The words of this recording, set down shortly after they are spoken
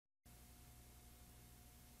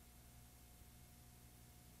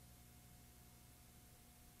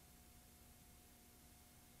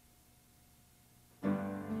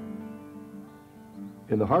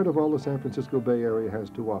In the heart of all the San Francisco Bay Area has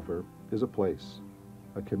to offer is a place,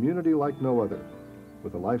 a community like no other,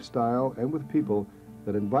 with a lifestyle and with people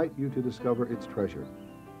that invite you to discover its treasure.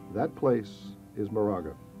 That place is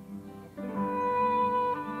Moraga.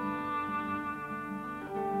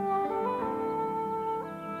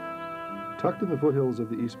 Tucked in the foothills of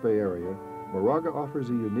the East Bay Area, Moraga offers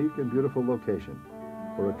a unique and beautiful location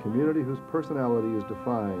for a community whose personality is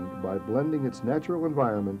defined by blending its natural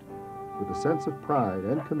environment with a sense of pride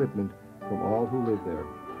and commitment from all who live there.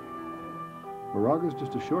 Moraga is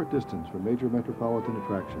just a short distance from major metropolitan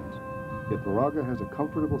attractions, yet Moraga has a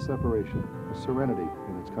comfortable separation, a serenity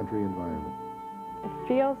in its country environment. It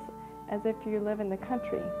feels as if you live in the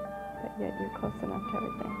country, but yet you're close enough to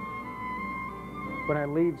everything. When I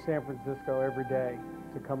leave San Francisco every day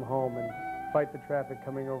to come home and fight the traffic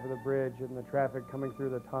coming over the bridge and the traffic coming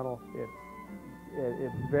through the tunnel,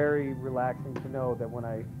 it's very relaxing to know that when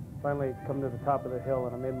I finally come to the top of the hill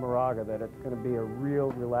and I'm in Moraga, that it's going to be a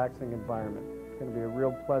real relaxing environment. It's going to be a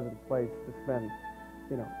real pleasant place to spend,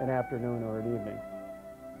 you know, an afternoon or an evening.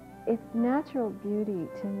 Its natural beauty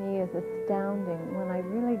to me is astounding when I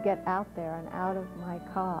really get out there and out of my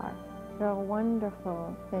car. They're a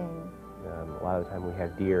wonderful thing. A lot of the time we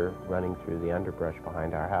have deer running through the underbrush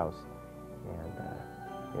behind our house,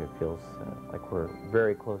 and it feels like we're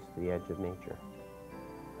very close to the edge of nature.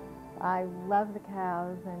 I love the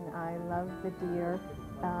cows and I love the deer,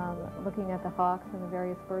 looking at the hawks and the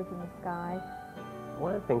various birds in the sky.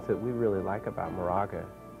 One of the things that we really like about Moraga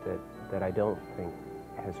that I don't think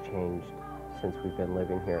has changed since we've been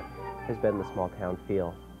living here has been the small town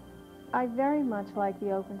feel. I very much like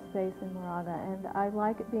the open space in Moraga, and I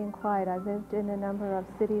like it being quiet. I've lived in a number of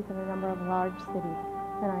cities and a number of large cities,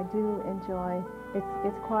 and I do enjoy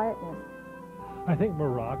its quietness. I think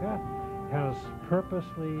Moraga has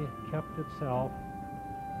purposely kept itself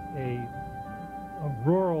a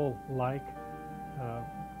rural-like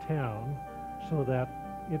town so that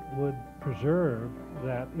it would preserve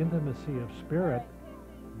that intimacy of spirit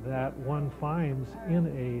that one finds in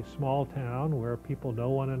a small town where people know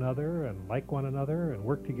one another and like one another and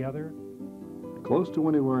work together. Close to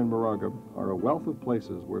anywhere in Moraga are a wealth of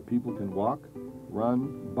places where people can walk,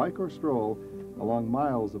 run, bike or stroll along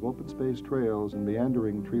miles of open space trails and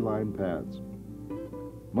meandering tree-lined paths.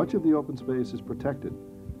 Much of the open space is protected,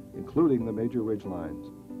 including the major ridge lines.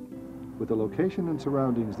 With the location and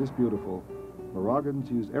surroundings this beautiful, Moragans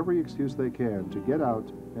use every excuse they can to get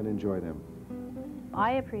out and enjoy them.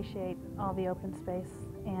 I appreciate all the open space,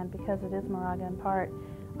 and because it is Moraga in part,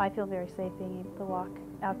 I feel very safe being able to walk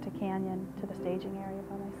out to Canyon, to the staging area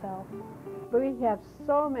by myself. We have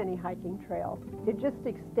so many hiking trails. It's just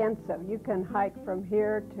extensive. You can hike from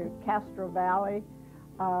here to Castro Valley.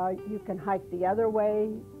 You can hike the other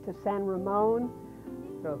way to San Ramon.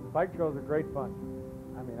 So the bike trails are great fun.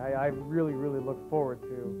 I mean, I really, really look forward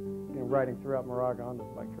to riding throughout Moraga on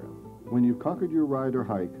those bike trails. When you've conquered your ride or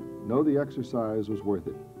hike, know the exercise was worth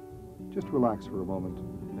it. Just relax for a moment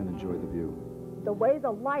and enjoy the view. The way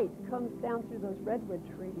the light comes down through those redwood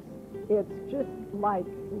trees, it's just like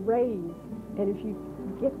rays. And if you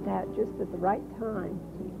get that just at the right time,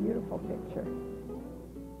 it's a beautiful picture.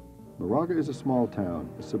 Moraga is a small town,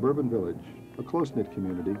 a suburban village, a close-knit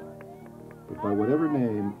community. But by whatever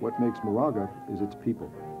name, what makes Moraga is its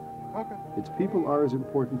people. Its people are as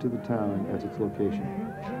important to the town as its location.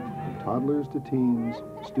 From toddlers to teens,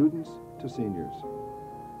 students to seniors.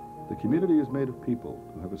 The community is made of people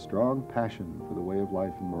who have a strong passion for the way of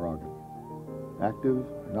life in Moraga. Active,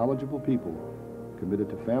 knowledgeable people committed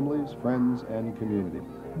to families, friends, and community.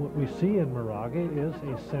 What we see in Moraga is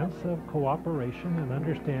a sense of cooperation and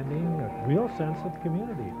understanding, a real sense of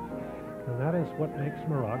community. And that is what makes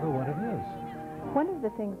Moraga what it is. One of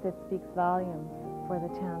the things that speaks volumes for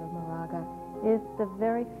the town of Moraga is the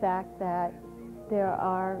very fact that there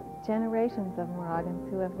are generations of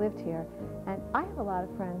Moragans who have lived here. And I have a lot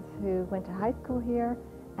of friends who went to high school here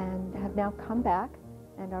and have now come back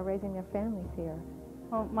and are raising their families here.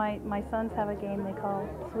 Well, my sons have a game they call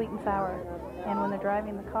sweet and sour. And when they're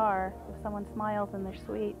driving the car, if someone smiles, then they're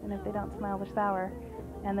sweet, and if they don't smile, they're sour.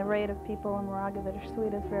 And the rate of people in Moraga that are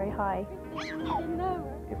sweet is very high.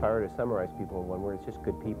 If I were to summarize people in one word, it's just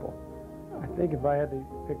good people. I think if I had to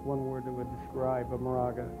pick one word that would describe a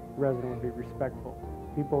Moraga resident, would be respectful.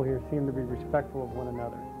 People here seem to be respectful of one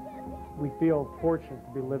another. We feel fortunate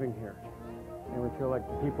to be living here, and we feel like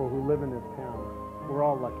the people who live in this town, we're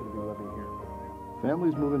all lucky to be living here.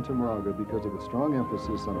 Families move into Moraga because of its strong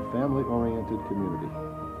emphasis on a family-oriented community.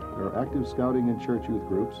 There are active scouting and church youth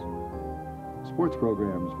groups. Sports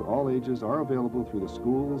programs for all ages are available through the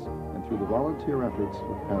schools and through the volunteer efforts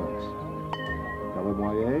of parents.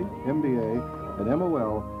 LMYA, MBA, At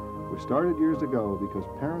MOL, which started years ago because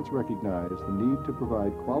parents recognized the need to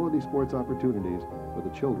provide quality sports opportunities for the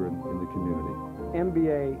children in the community.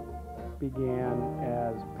 MBA began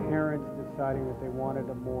as parents deciding that they wanted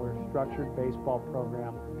a more structured baseball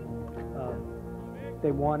program.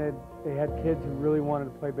 They had kids who really wanted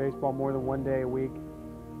to play baseball more than one day a week,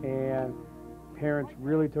 and parents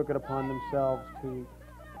really took it upon themselves to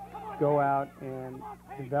go out and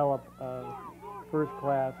develop a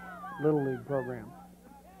first-class Little League program.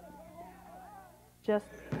 Just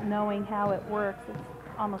knowing how it works, it's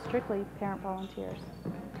almost strictly parent volunteers.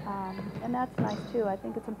 And that's nice too. I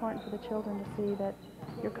think it's important for the children to see that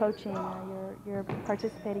you're coaching, or you're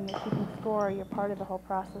participating, you're keeping score, you're part of the whole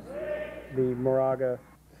process. The Moraga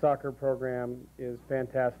soccer program is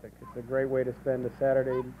fantastic. It's a great way to spend a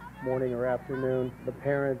Saturday morning or afternoon. The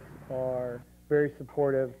parents are very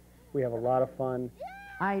supportive. We have a lot of fun.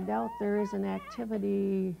 I doubt there is an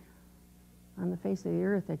activity on the face of the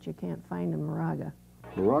earth that you can't find in Moraga.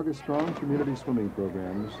 Moraga's strong community swimming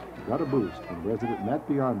programs got a boost when resident Matt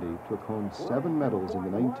Biondi took home 7 medals in the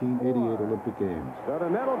 1988 Olympic Games. So the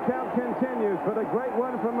medal count continues for the great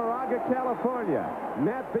one from Moraga, California.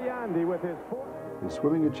 Matt Biondi with his 4th. His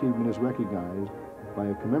swimming achievement is recognized by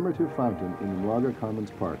a commemorative fountain in the Moraga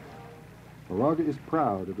Commons Park. Moraga is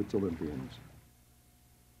proud of its Olympians.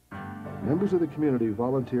 Members of the community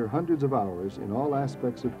volunteer hundreds of hours in all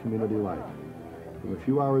aspects of community life. From a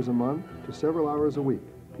few hours a month to several hours a week,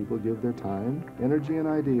 people give their time, energy, and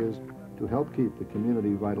ideas to help keep the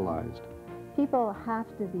community vitalized. People have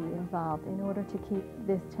to be involved in order to keep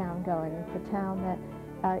this town going. It's a town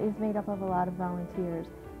that is made up of a lot of volunteers.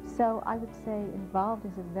 So I would say involved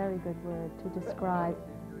is a very good word to describe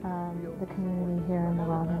the community here in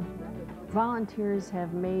Moraga. Volunteers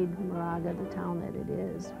have made Moraga the town that it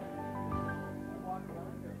is.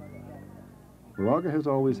 Moraga has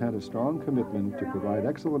always had a strong commitment to provide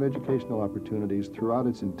excellent educational opportunities throughout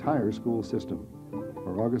its entire school system.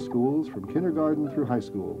 Moraga schools, from kindergarten through high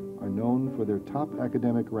school, are known for their top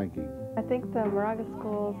academic ranking. I think the Moraga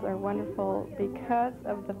schools are wonderful because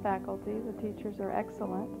of the faculty. The teachers are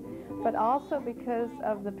excellent, but also because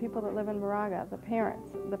of the people that live in Moraga, the parents.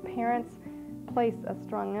 The parents place a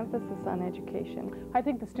strong emphasis on education. I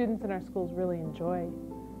think the students in our schools really enjoy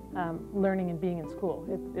learning and being in school.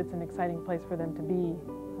 It's an exciting place for them to be.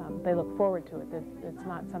 They look forward to it. It's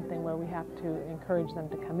not something where we have to encourage them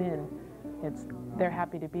to come in. They're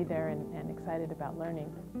happy to be there and excited about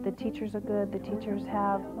learning. The teachers are good. The teachers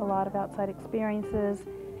have a lot of outside experiences.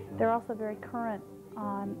 They're also very current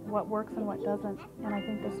on what works and what doesn't, and I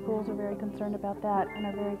think the schools are very concerned about that and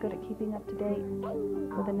are very good at keeping up to date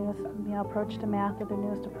with the newest approach to math or the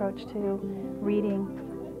newest approach to reading.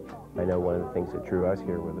 I know one of the things that drew us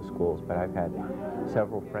here were the schools, but I've had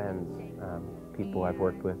several friends, people I've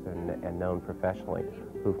worked with and known professionally,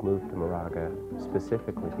 who've moved to Moraga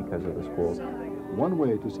specifically because of the schools. One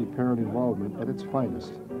way to see parent involvement at its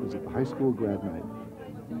finest is at the high school grad night.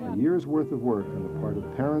 A year's worth of work on the part of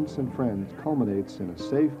parents and friends culminates in a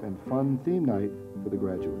safe and fun theme night for the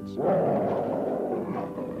graduates.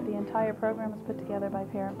 The entire program is put together by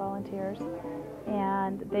parent volunteers,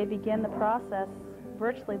 and they begin the process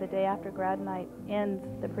virtually the day after grad night ends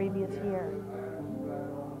the previous year.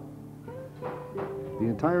 The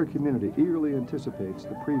entire community eagerly anticipates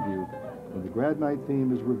the preview when the grad night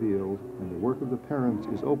theme is revealed and the work of the parents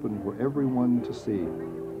is open for everyone to see,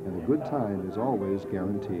 and a good time is always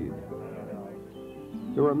guaranteed.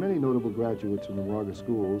 There are many notable graduates in the Moraga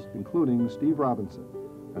schools, including Steve Robinson,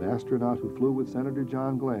 an astronaut who flew with Senator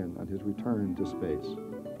John Glenn on his return to space.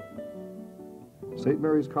 St.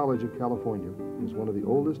 Mary's College of California is one of the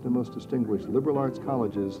oldest and most distinguished liberal arts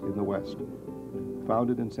colleges in the West.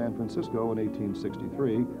 Founded in San Francisco in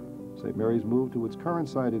 1863, St. Mary's moved to its current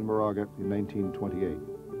site in Moraga in 1928.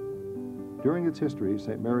 During its history,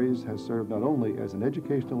 St. Mary's has served not only as an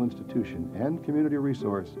educational institution and community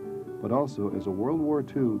resource, but also as a World War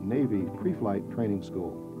II Navy pre-flight training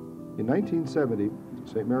school. In 1970,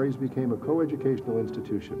 St. Mary's became a co-educational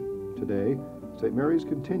institution. Today, St. Mary's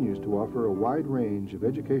continues to offer a wide range of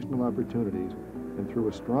educational opportunities and through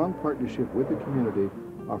a strong partnership with the community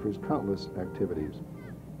offers countless activities.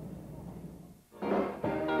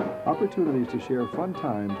 Opportunities to share fun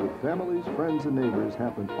times with families, friends, and neighbors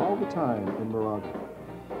happen all the time in Moraga.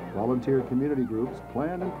 Volunteer community groups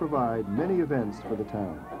plan and provide many events for the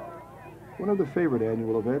town. One of the favorite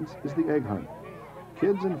annual events is the egg hunt.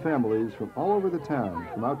 Kids and families from all over the town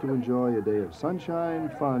come out to enjoy a day of sunshine,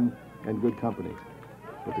 fun, and good company.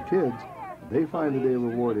 But the kids, they find the day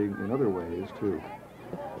rewarding in other ways, too.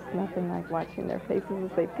 nothing like watching their faces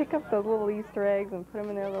as they pick up those little Easter eggs and put them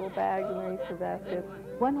in their little bags and their Easter baskets.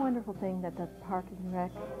 One wonderful thing that the Park and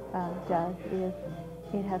Rec does is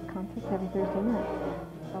it has concerts every Thursday night.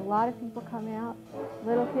 A lot of people come out,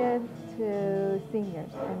 little kids to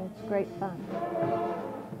seniors, and it's great fun.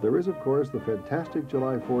 There is, of course, the fantastic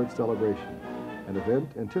July 4th celebration, an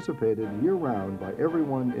event anticipated year-round by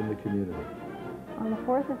everyone in the community. On the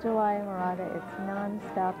 4th of July in Moraga, it's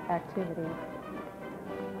non-stop activity.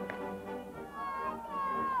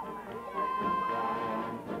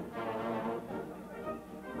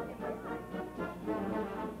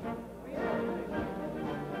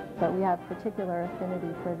 But we have particular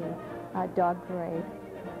affinity for the dog parade,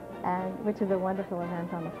 which is a wonderful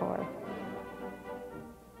event on the 4th.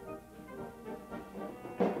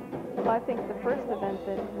 Well, I think the first event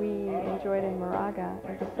that we enjoyed in Moraga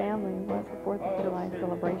as a family was the 4th of July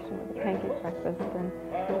celebration with the pancake breakfast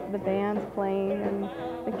and the bands playing and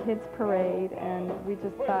the kids parade, and we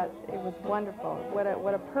just thought it was wonderful. What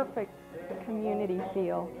a perfect community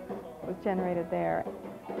feel was generated there.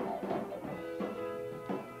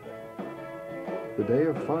 The day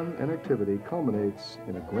of fun and activity culminates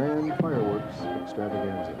in a grand fireworks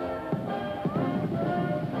extravaganza.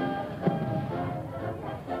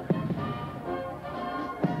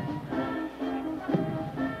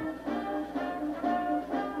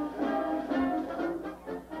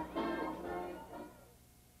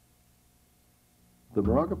 The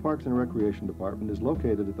Moraga Parks and Recreation Department is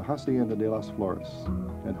located at the Hacienda de las Flores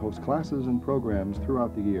and hosts classes and programs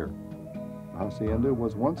throughout the year. The hacienda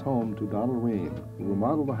was once home to Donald Ream, who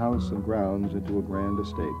remodeled the house and grounds into a grand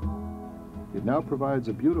estate. It now provides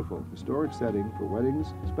a beautiful historic setting for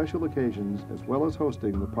weddings, special occasions, as well as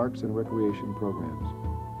hosting the parks and recreation programs.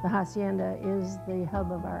 The hacienda is the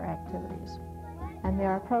hub of our activities. And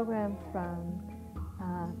there are programs from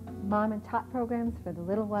mom and tot programs for the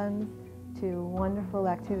little ones to wonderful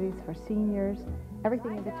activities for seniors,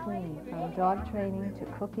 everything in between, from dog training to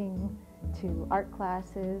cooking to art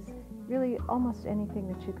classes, really almost anything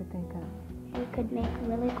that you could think of. We could make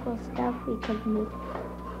really cool stuff. We could make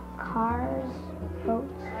cars,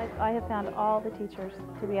 boats. I have found all the teachers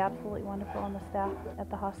to be absolutely wonderful, and the staff at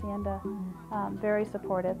the hacienda very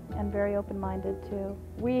supportive and very open-minded too.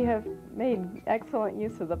 We have made excellent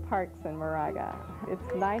use of the parks in Moraga.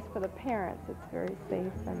 It's nice for the parents. It's very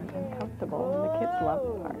safe and comfortable, and the kids love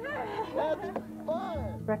the parks. That's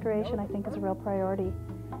fun! Recreation, I think, is a real priority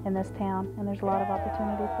in this town, and there's a lot of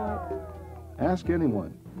opportunity for it. Ask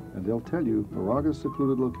anyone, and they'll tell you Moraga's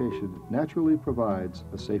secluded location naturally provides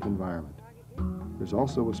a safe environment. There's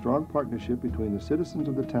also a strong partnership between the citizens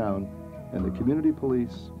of the town and the community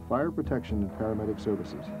police, fire protection, and paramedic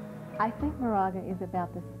services. I think Moraga is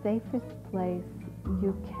about the safest place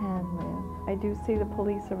you can live. I do see the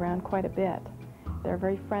police around quite a bit. They're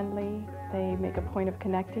very friendly. They make a point of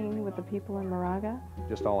connecting with the people in Moraga.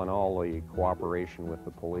 Just all in all, the cooperation with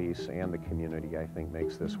the police and the community, I think,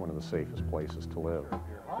 makes this one of the safest places to live.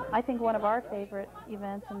 I think one of our favorite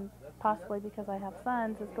events, and possibly because I have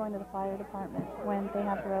sons, is going to the fire department when they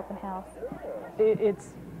have their open house.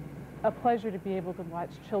 It's a pleasure to be able to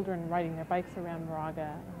watch children riding their bikes around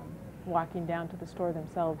Moraga, walking down to the store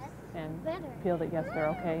themselves, and feel that, yes, they're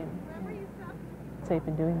okay and safe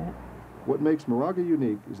in doing that. What makes Moraga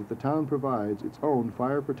unique is that the town provides its own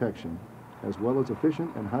fire protection, as well as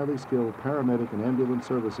efficient and highly skilled paramedic and ambulance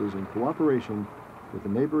services in cooperation with the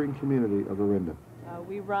neighboring community of Orinda.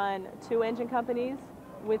 We run 2 engine companies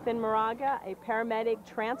within Moraga, a paramedic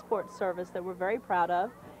transport service that we're very proud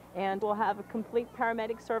of, and we'll have a complete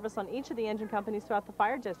paramedic service on each of the engine companies throughout the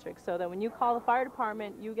fire district, so that when you call the fire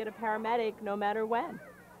department, you get a paramedic no matter when.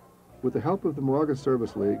 With the help of the Moraga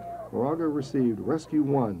Service League, Moraga received Rescue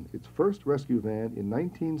One, its first rescue van, in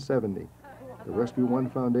 1970. The Rescue One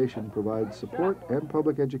Foundation provides support and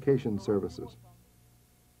public education services.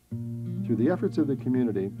 Through the efforts of the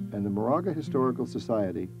community and the Moraga Historical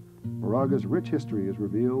Society, Moraga's rich history is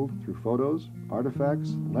revealed through photos,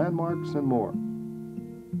 artifacts, landmarks, and more.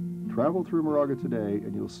 Travel through Moraga today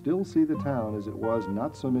and you'll still see the town as it was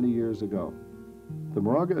not so many years ago. The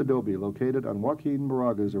Moraga Adobe, located on Joaquin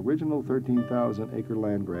Moraga's original 13,000-acre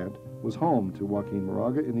land grant, was home to Joaquin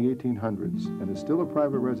Moraga in the 1800s and is still a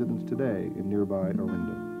private residence today in nearby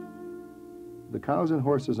Orinda. The cows and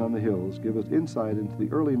horses on the hills give us insight into the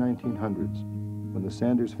early 1900s, when the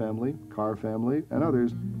Sanders family, Carr family, and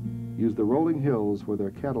others used the rolling hills for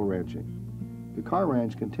their cattle ranching. The Carr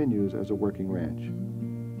Ranch continues as a working ranch.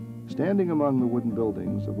 Standing among the wooden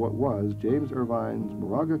buildings of what was James Irvine's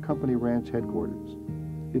Moraga Company Ranch headquarters,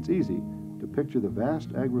 it's easy to picture the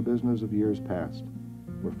vast agribusiness of years past,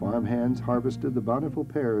 where farm hands harvested the bountiful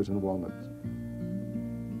pears and walnuts.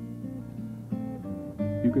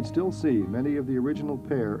 you could still see many of the original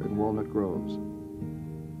pear and walnut groves.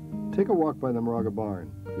 Take a walk by the Moraga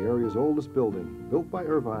Barn, the area's oldest building, built by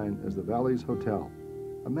Irvine as the Valley's Hotel.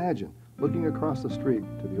 Imagine looking across the street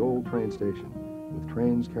to the old train station, with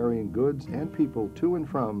trains carrying goods and people to and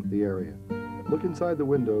from the area. Look inside the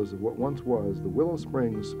windows of what once was the Willow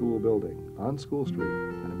Springs School building on School Street,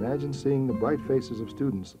 and imagine seeing the bright faces of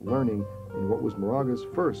students learning in what was Moraga's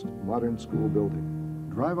first modern school building.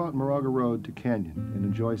 Drive out Moraga Road to Canyon and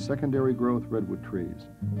enjoy secondary growth redwood trees,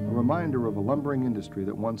 a reminder of a lumbering industry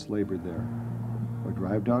that once labored there. Or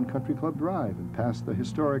drive down Country Club Drive and past the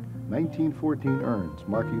historic 1914 urns,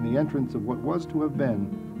 marking the entrance of what was to have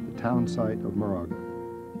been the town site of Moraga.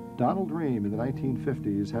 Donald Ream in the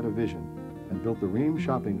 1950s had a vision and built the Ream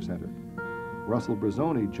Shopping Center. Russell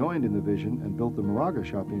Brazzoni joined in the vision and built the Moraga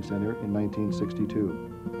Shopping Center in 1962.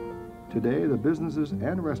 Today, the businesses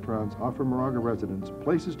and restaurants offer Moraga residents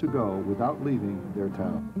places to go without leaving their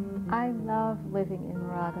town. I love living in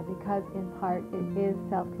Moraga because, in part, it is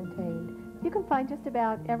self-contained. You can find just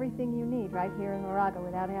about everything you need right here in Moraga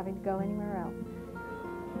without having to go anywhere else.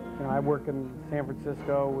 You know, I work in San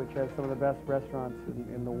Francisco, which has some of the best restaurants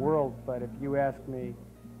in the world, but if you ask me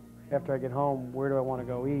after I get home, where do I want to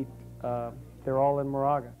go eat, they're all in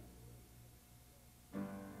Moraga.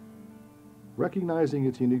 Recognizing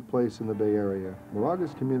its unique place in the Bay Area,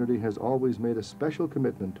 Moraga's community has always made a special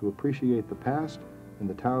commitment to appreciate the past and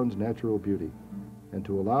the town's natural beauty, and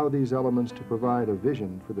to allow these elements to provide a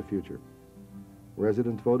vision for the future.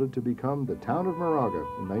 Residents voted to become the Town of Moraga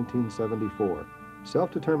in 1974.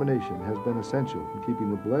 Self-determination has been essential in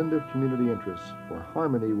keeping the blend of community interests for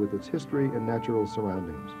harmony with its history and natural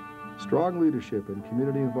surroundings. Strong leadership and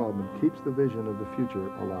community involvement keeps the vision of the future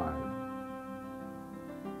alive.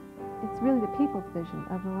 It's really the people's vision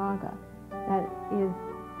of Moraga that is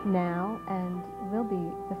now and will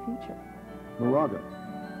be the future. Moraga,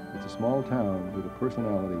 it's a small town with a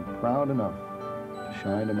personality proud enough to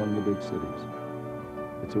shine among the big cities.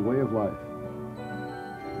 It's a way of life.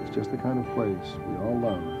 It's just the kind of place we all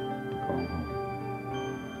love to call home.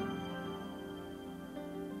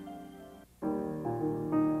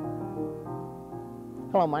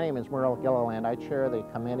 Hello, my name is Merle Gilliland. I chair the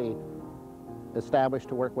committee established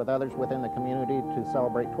to work with others within the community to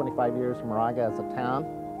celebrate 25 years of Moraga as a town.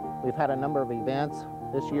 We've had a number of events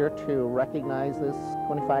this year to recognize this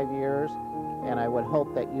 25 years, and I would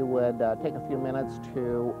hope that you would take a few minutes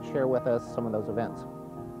to share with us some of those events.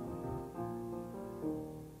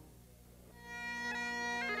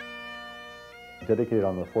 Dedicated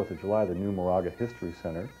on the 4th of July, the new Moraga History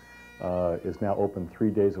Center is now open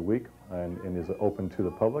 3 days a week and is open to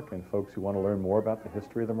the public and folks who want to learn more about the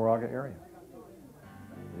history of the Moraga area.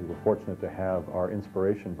 We were fortunate to have our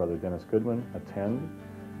inspiration, Brother Dennis Goodwin, attend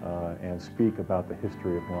and speak about the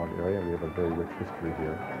history of the Moraga area. We have a very rich history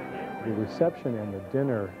here. The reception and the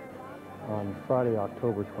dinner on Friday,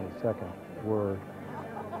 October 22nd were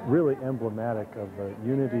really emblematic of the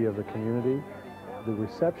unity of the community. The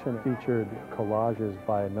reception featured collages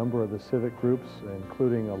by a number of the civic groups,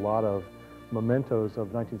 including a lot of mementos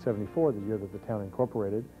of 1974, the year that the town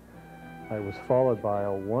incorporated. It was followed by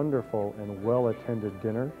a wonderful and well-attended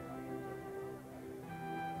dinner.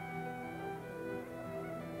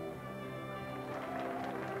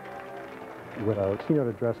 With a keynote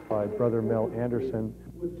address by Brother Mel Anderson.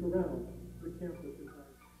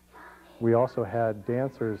 We also had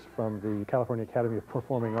dancers from the California Academy of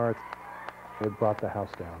Performing Arts. It brought the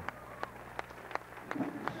house down.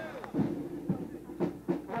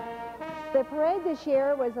 The parade this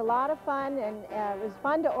year was a lot of fun, and it was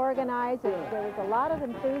fun to organize, and there was a lot of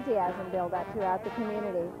enthusiasm built up throughout the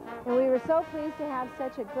community. And we were so pleased to have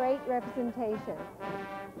such a great representation.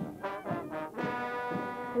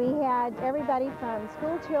 We had everybody from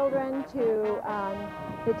school children to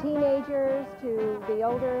the teenagers to the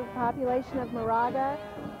older population of Moraga.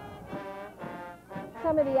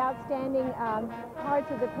 Some of the outstanding parts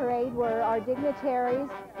of the parade were our dignitaries.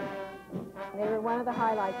 They were one of the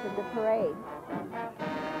highlights of the parade.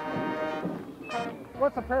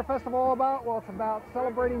 What's the Pear Festival all about? Well, it's about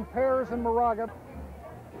celebrating pears in Moraga.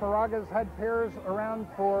 Moraga's had pears around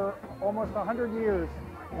for almost 100 years,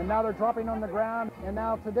 and now they're dropping on the ground. And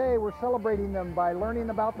now today we're celebrating them by learning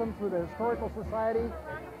about them through the Historical Society,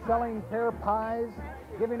 selling pear pies,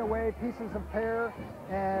 giving away pieces of pear,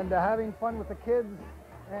 and having fun with the kids.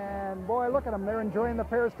 And boy, look at them, they're enjoying the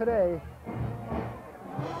pears today.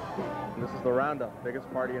 This is the roundup, biggest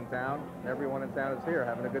party in town. Everyone in town is here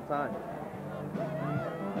having a good time.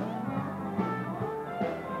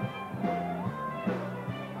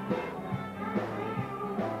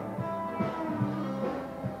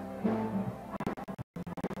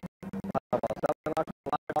 About 7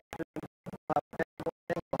 o'clock.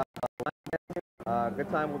 good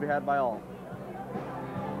time will be had by all.